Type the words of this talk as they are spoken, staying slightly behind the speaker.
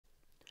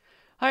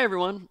Hi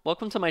everyone,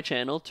 welcome to my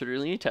channel,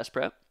 Tutorial Test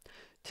Prep.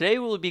 Today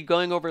we will be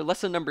going over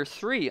lesson number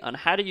 3 on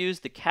how to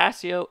use the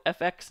Casio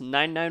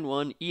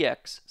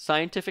fx-991EX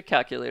scientific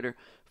calculator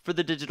for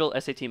the digital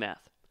SAT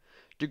Math.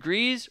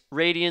 Degrees,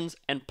 radians,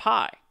 and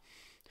pi.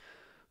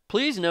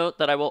 Please note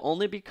that I will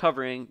only be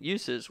covering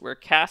uses where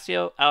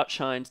Casio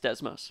outshines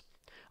Desmos.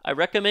 I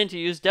recommend you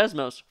use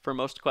Desmos for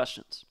most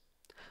questions.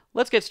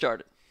 Let's get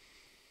started.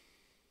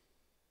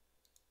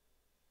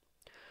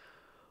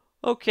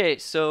 Okay,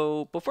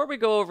 so before we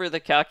go over the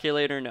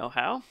calculator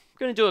know-how, I'm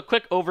going to do a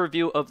quick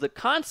overview of the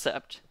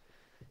concept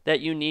that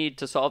you need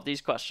to solve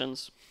these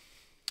questions,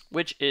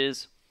 which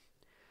is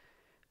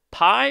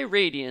pi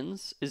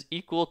radians is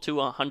equal to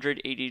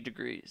 180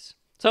 degrees.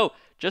 So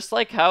just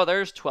like how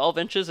there's 12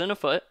 inches in a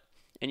foot,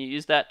 and you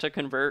use that to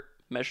convert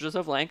measures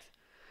of length,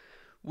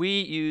 we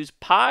use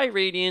pi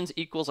radians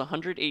equals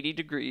 180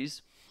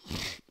 degrees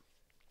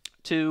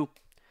to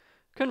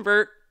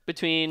convert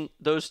between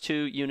those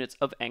two units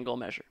of angle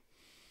measure.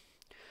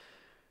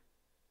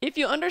 If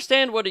you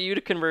understand what a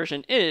unit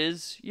conversion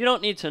is, you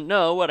don't need to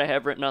know what I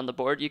have written on the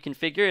board. You can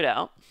figure it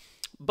out.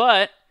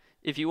 But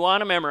if you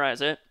want to memorize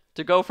it,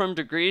 to go from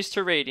degrees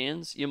to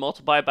radians, you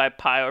multiply by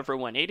pi over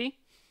 180.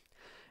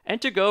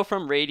 And to go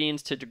from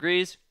radians to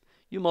degrees,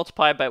 you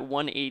multiply by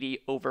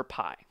 180 over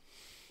pi.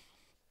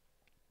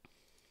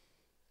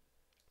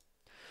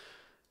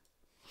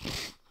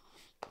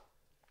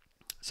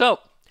 So,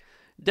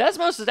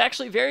 Desmos is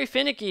actually very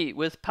finicky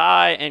with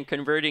pi and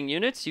converting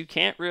units. You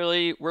can't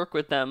really work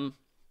with them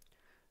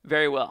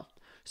very well.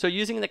 So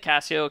using the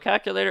Casio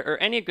calculator or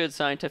any good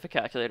scientific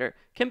calculator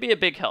can be a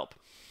big help.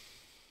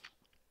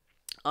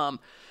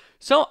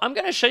 So I'm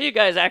going to show you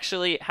guys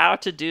actually how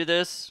to do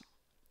this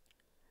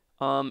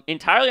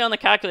entirely on the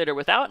calculator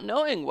without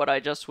knowing what I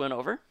just went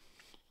over.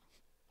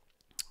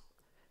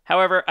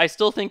 However, I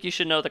still think you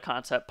should know the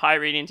concept. Pi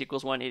radians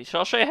equals 180. So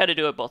I'll show you how to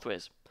do it both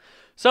ways.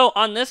 So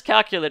on this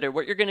calculator,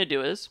 what you're going to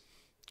do is,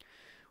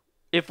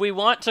 if we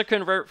want to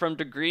convert from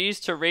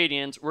degrees to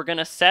radians, we're going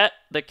to set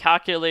the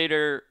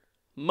calculator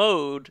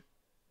mode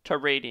to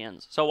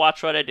radians. So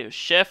watch what I do.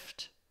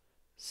 Shift,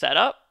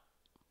 setup.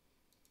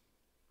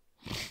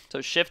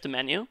 So shift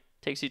menu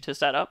takes you to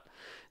setup.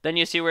 Then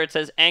you see where it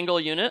says angle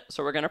unit.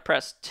 So we're going to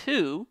press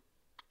 2.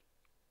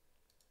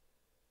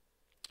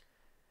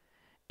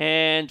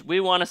 And we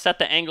want to set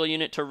the angle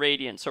unit to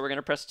radians. So we're going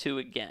to press 2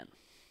 again.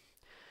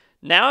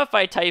 Now if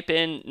I type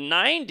in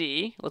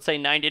 90, let's say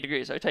 90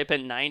 degrees. So I type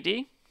in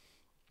 90.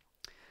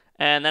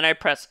 And then I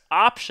press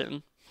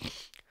option,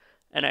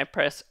 and I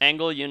press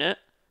angle unit,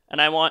 and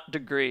I want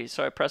degrees.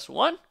 So I press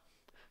 1.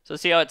 So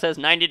see how it says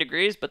 90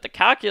 degrees, but the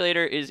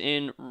calculator is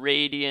in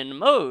radian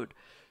mode.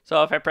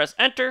 So if I press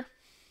enter,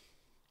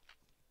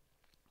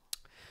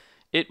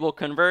 it will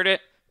convert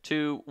it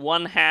to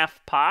 1/2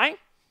 pi,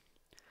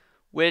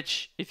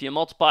 which if you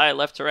multiply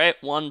left to right,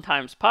 1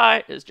 times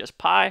pi is just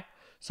pi.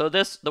 So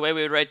this, the way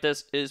we would write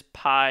this is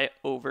pi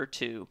over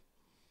 2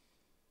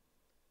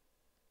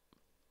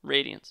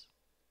 radians.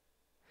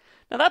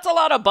 Now that's a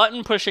lot of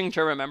button pushing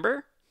to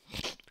remember.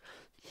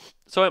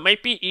 So it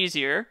might be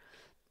easier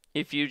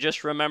if you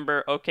just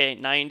remember, okay,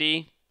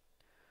 90.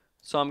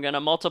 So I'm going to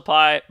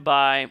multiply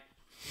by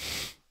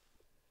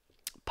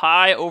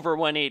pi over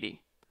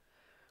 180.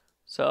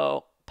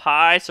 So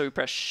pi, so we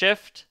press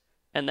shift,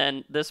 and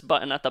then this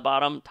button at the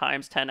bottom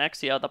times 10x.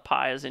 See how the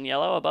pi is in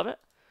yellow above it?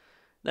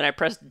 Then I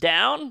press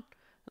down,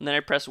 and then I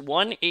press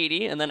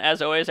 180, and then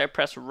as always, I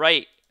press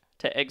right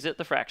to exit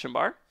the fraction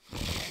bar.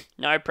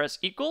 Now I press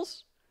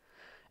equals.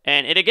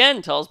 And it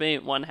again tells me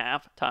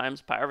 1/2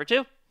 times pi over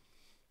 2.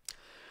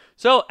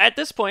 So at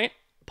this point,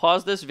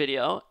 pause this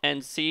video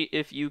and see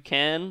if you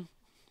can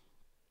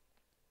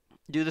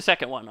do the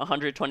second one,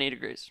 120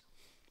 degrees.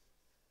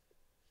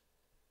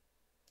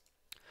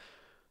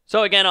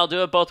 So again, I'll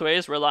do it both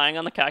ways, relying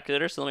on the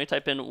calculator. So let me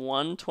type in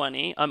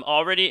 120. I'm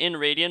already in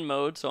radian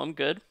mode, so I'm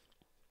good.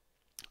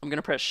 I'm going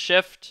to press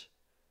shift.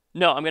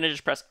 No, I'm going to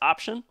just press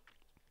option,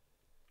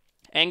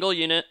 angle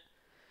unit,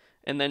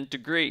 and then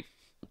degree.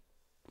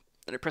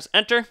 Then I press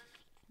enter,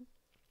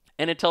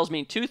 and it tells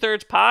me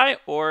 2/3 pi,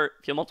 or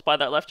if you multiply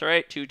that left to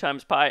right, 2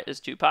 times pi is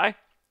 2 pi.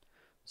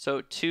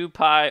 So 2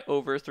 pi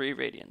over 3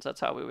 radians.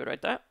 That's how we would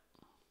write that.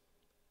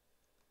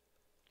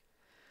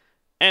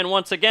 And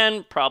once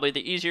again, probably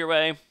the easier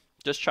way,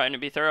 just trying to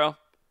be thorough,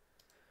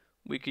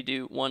 we could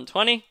do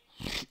 120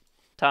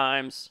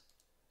 times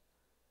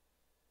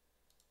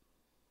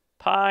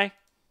pi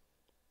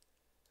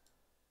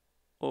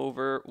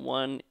over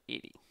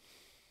 180.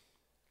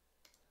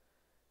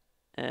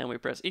 And we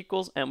press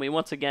equals, and we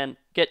once again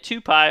get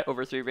 2 pi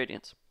over 3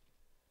 radians.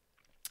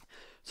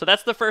 So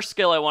that's the first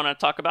skill I want to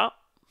talk about.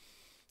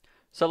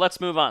 So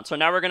let's move on. So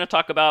now we're going to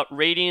talk about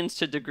radians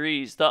to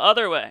degrees the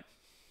other way.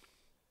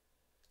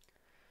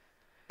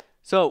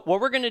 So what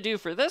we're going to do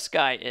for this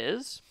guy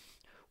is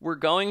we're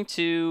going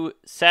to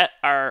set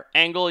our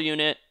angle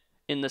unit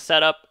in the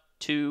setup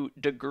to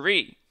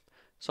degree.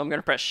 So I'm going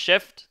to press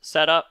shift,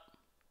 setup,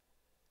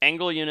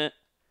 angle unit,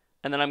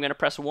 and then I'm going to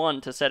press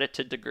 1 to set it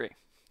to degree.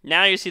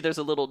 Now you see there's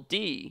a little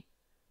D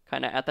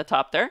kind of at the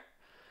top there.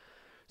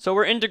 So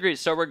we're in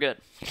degrees, so we're good.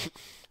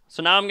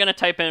 So now I'm going to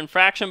type in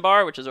fraction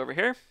bar, which is over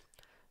here,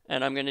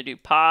 and I'm going to do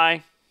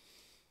pi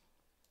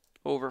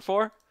over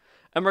 4.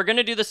 And we're going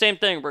to do the same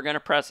thing. We're going to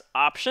press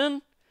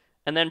Option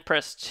and then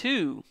press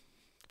 2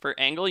 for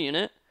angle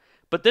unit.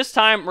 But this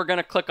time we're going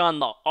to click on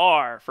the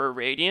R for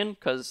radian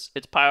because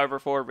it's pi over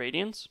 4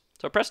 radians.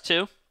 So press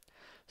 2.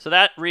 So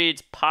that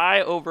reads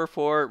pi over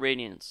 4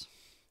 radians.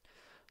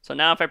 So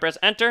now if I press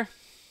enter,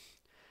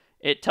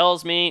 it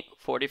tells me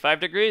 45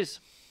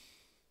 degrees,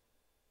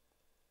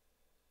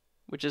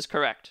 which is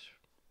correct.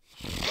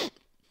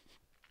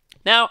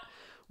 Now,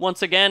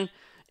 once again,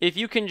 if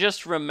you can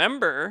just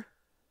remember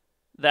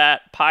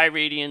that pi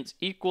radians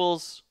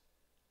equals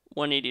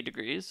 180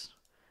 degrees,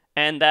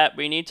 and that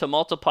we need to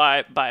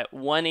multiply by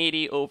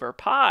 180 over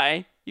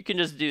pi, you can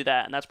just do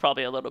that, and that's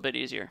probably a little bit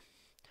easier.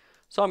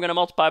 So I'm going to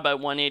multiply by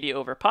 180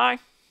 over pi,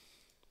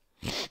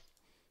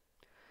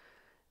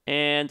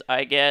 and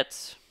I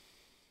get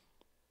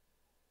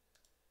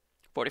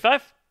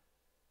 45.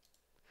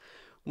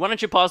 Why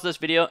don't you pause this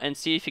video and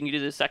see if you can do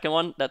the second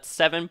one? That's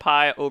 7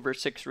 pi over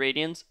 6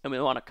 radians, and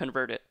we want to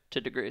convert it to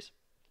degrees.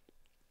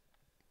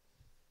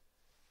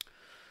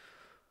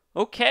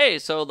 Okay,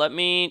 so let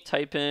me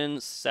type in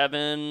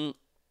 7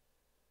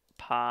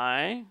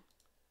 pi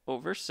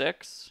over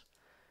 6,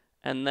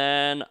 and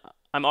then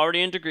I'm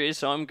already in degrees,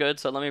 so I'm good.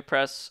 So let me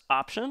press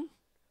Option,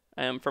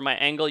 and for my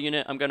angle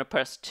unit, I'm going to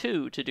press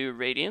 2 to do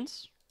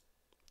radians.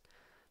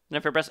 And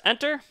if I press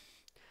Enter,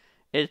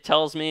 it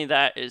tells me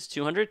that is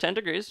 210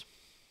 degrees.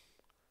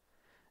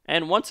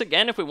 And once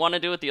again, if we want to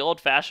do it the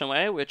old-fashioned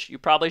way, which you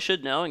probably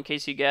should know in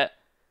case you get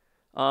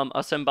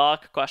a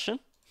symbolic question,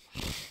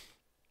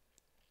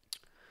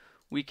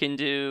 we can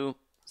do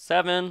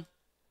 7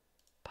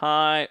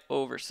 pi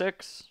over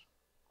 6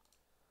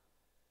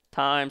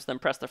 times, then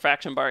press the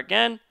fraction bar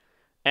again.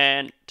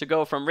 And to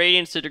go from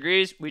radians to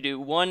degrees, we do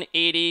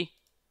 180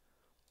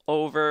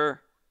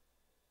 over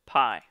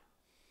pi.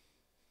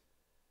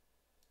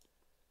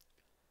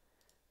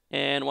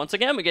 And once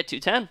again, we get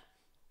 210.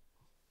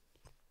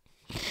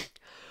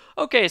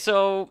 Okay,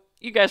 so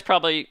you guys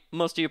probably,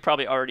 most of you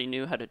probably already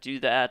knew how to do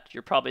that.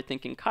 You're probably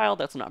thinking, Kyle,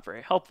 that's not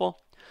very helpful.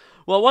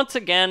 Well, once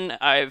again,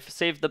 I've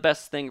saved the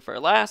best thing for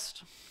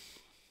last.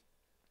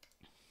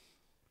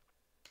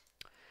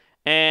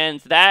 And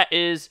that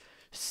is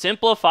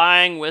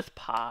simplifying with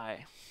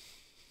pi.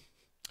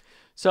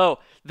 So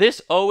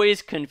this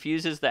always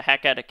confuses the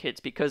heck out of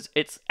kids because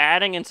it's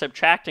adding and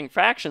subtracting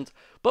fractions,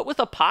 but with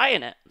a pi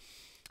in it.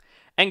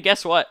 And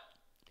guess what?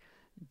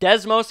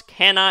 Desmos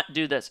cannot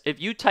do this. If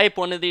you type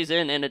one of these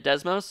in a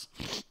Desmos,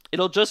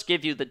 it'll just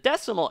give you the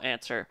decimal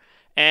answer.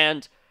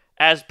 And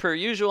as per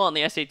usual on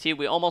the SAT,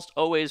 we almost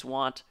always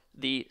want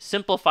the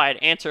simplified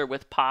answer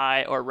with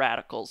pi or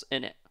radicals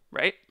in it,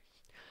 right?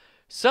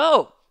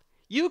 So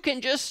you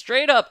can just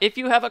straight up, if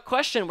you have a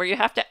question where you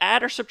have to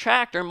add or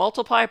subtract or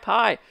multiply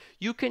pi,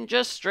 you can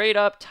just straight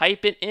up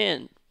type it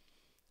in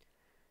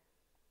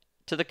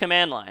to the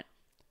command line,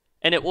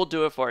 and it will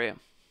do it for you.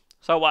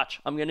 So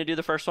watch, I'm going to do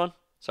the first one.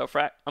 So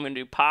I'm going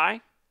to do pi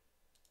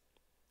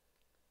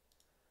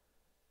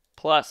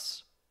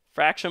plus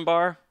fraction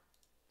bar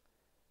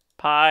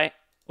pi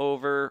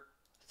over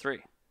 3.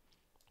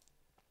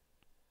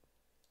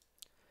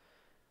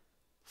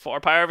 4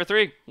 pi over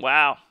 3.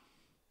 Wow.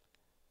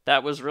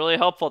 That was really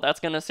helpful. That's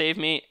going to save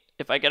me,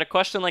 if I get a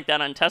question like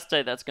that on test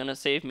day, that's going to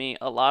save me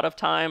a lot of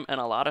time and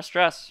a lot of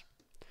stress.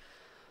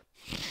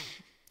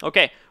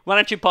 Okay, why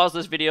don't you pause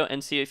this video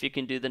and see if you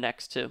can do the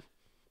next two.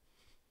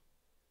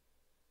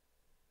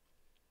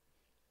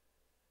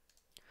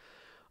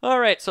 All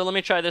right, so let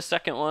me try this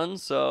second one.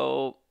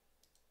 So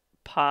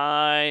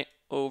pi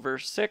over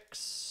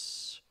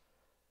 6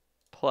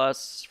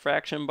 plus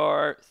fraction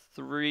bar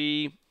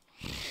 3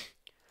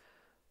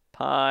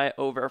 pi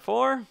over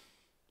 4.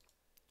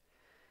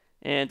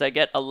 And I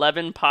get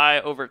 11 pi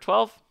over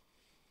 12.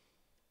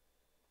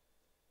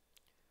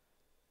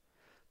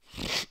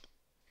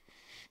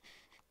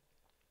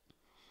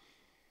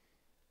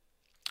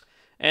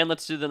 And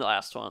let's do the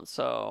last one.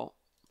 So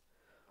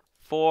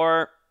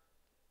 4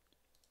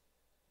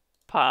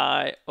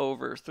 pi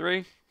over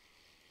 3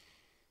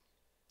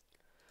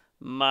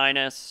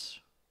 minus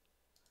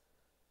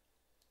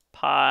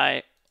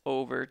pi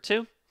over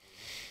 2.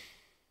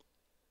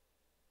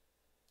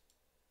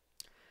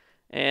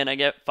 And I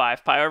get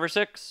 5 pi over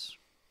 6.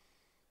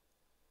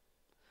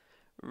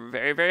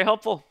 Very, very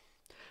helpful.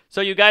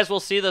 So you guys will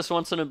see this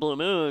once in a blue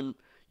moon.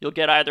 You'll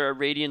get either a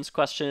radians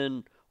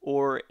question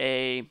or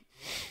a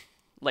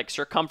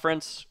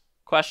circumference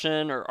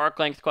question or arc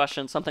length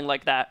question, something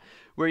like that,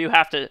 where you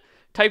have to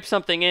type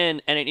something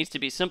in and it needs to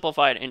be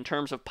simplified in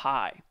terms of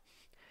pi.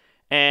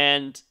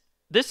 And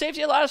this saves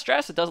you a lot of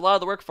stress. It does a lot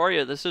of the work for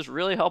you. This is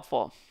really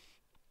helpful.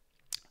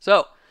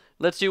 So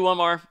let's do one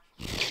more.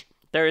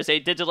 There is a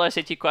digital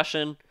SAT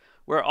question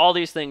where all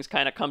these things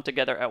kind of come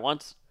together at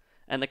once,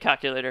 and the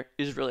calculator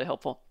is really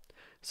helpful.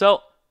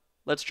 So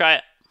let's try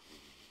it.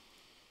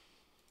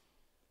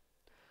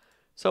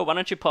 So why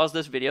don't you pause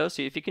this video,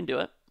 see if you can do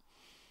it.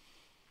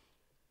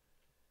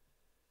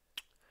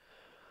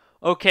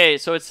 Okay,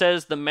 so it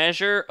says the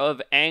measure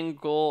of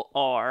angle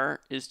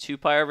R is 2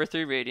 pi over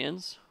 3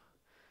 radians.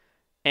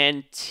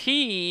 And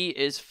T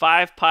is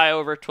 5 pi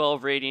over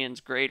 12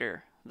 radians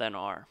greater than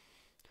R.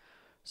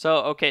 So,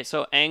 okay,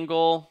 so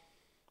angle,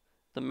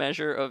 the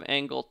measure of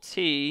angle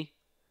T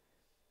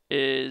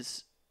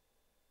is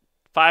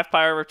 5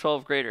 pi over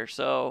 12 greater.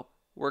 So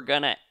we're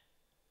going to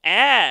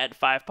add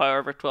 5 pi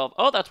over 12.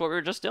 Oh, that's what we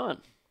were just doing.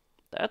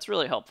 That's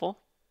really helpful.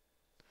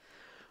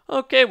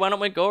 Okay, why don't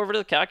we go over to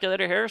the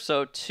calculator here?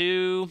 So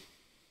 2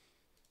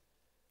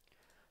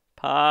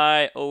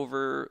 pi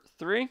over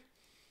 3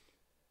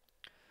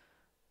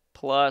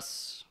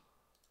 plus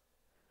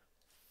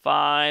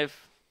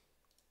 5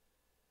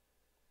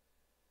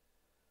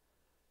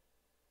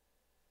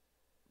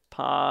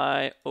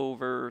 pi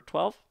over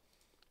 12.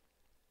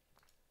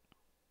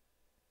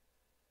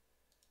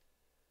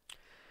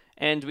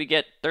 And we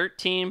get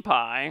 13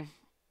 pi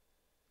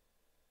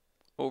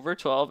over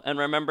 12. And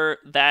remember,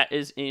 that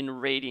is in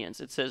radians.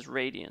 It says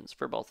radians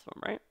for both of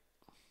them, right?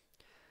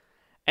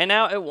 And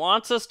now it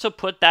wants us to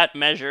put that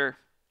measure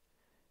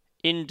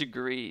in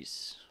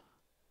degrees.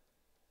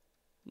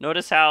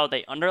 Notice how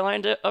they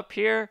underlined it up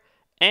here.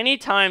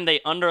 Anytime they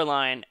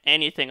underline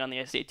anything on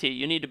the SAT,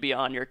 you need to be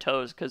on your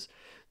toes because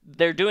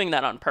they're doing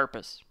that on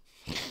purpose.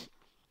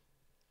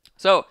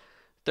 So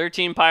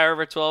 13 pi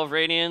over 12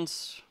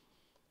 radians.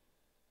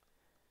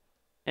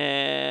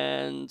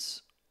 And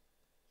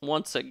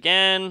once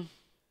again,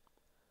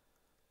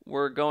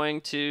 we're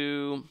going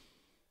to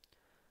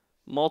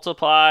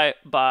multiply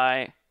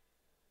by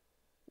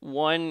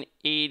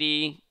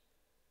 180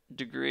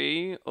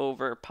 degree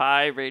over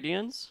pi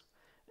radians.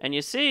 And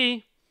you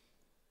see,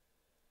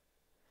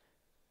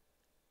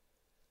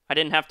 I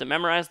didn't have to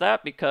memorize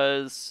that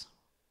because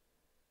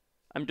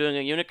I'm doing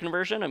a unit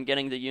conversion. I'm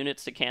getting the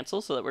units to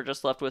cancel so that we're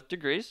just left with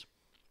degrees.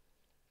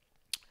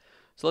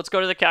 So let's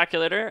go to the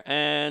calculator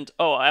and,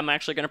 oh, I'm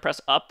actually going to press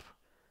up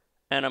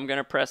and I'm going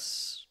to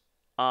press,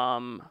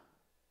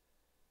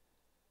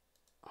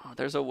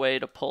 there's a way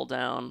to pull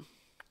down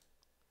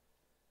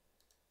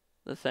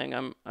the thing.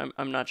 I'm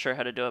not sure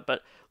how to do it,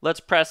 but let's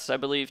press, I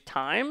believe,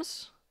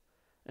 times.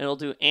 And it'll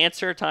do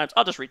answer times.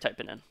 I'll just retype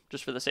it in,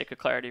 just for the sake of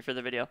clarity for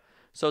the video.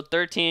 So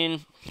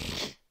 13,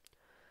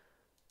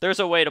 there's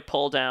a way to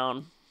pull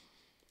down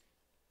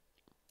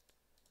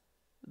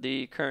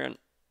the current,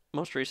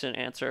 most recent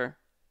answer.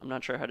 I'm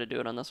not sure how to do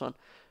it on this one.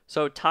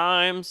 So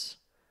times,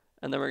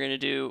 and then we're going to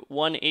do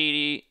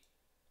 180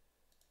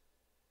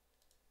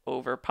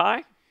 over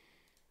pi.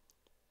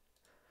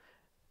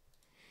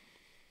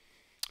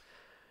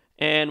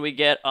 And we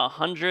get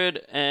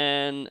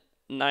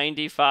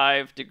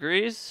 195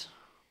 degrees.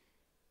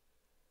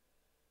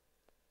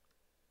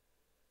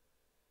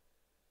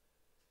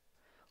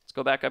 Let's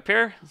go back up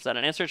here. Is that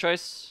an answer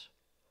choice?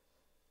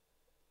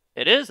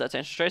 It is. That's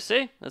answer choice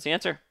C. That's the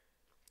answer.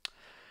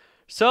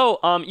 So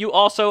you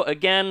also,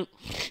 again,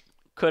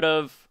 could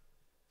have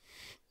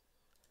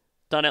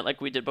done it like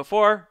we did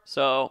before.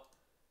 So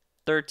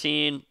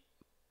 13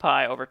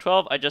 pi over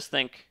 12. I just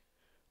think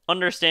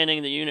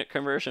understanding the unit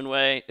conversion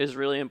way is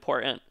really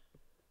important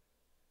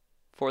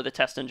for the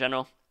test in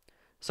general.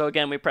 So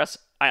again, we press,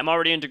 I'm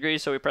already in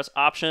degrees, so we press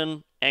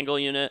option, angle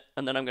unit,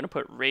 and then I'm going to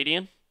put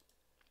radian.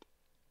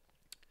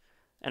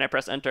 And I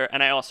press enter,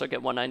 and I also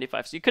get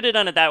 195. So you could have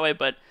done it that way,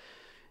 but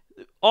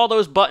all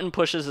those button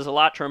pushes is a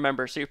lot to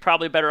remember. So you're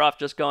probably better off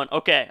just going,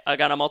 okay, I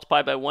got to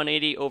multiply by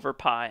 180 over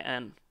pi,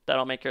 and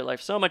that'll make your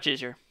life so much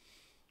easier.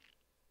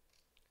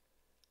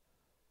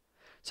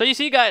 So you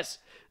see, guys,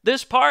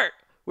 this part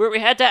where we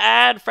had to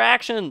add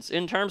fractions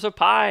in terms of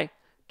pi,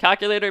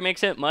 calculator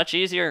makes it much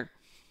easier.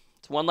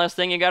 It's one less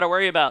thing you got to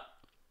worry about.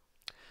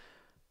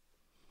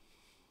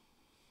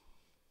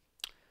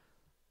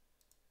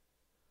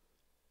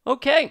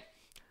 Okay.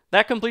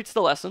 That completes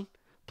the lesson.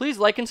 Please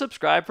like and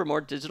subscribe for more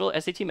digital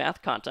SAT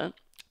math content.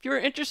 If you are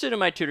interested in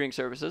my tutoring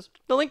services,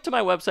 the link to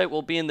my website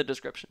will be in the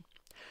description.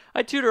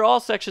 I tutor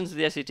all sections of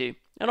the SAT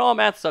and all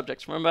math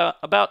subjects from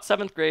about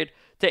 7th grade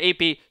to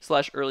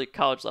AP/early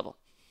college level.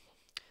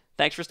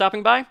 Thanks for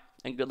stopping by,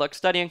 and good luck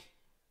studying.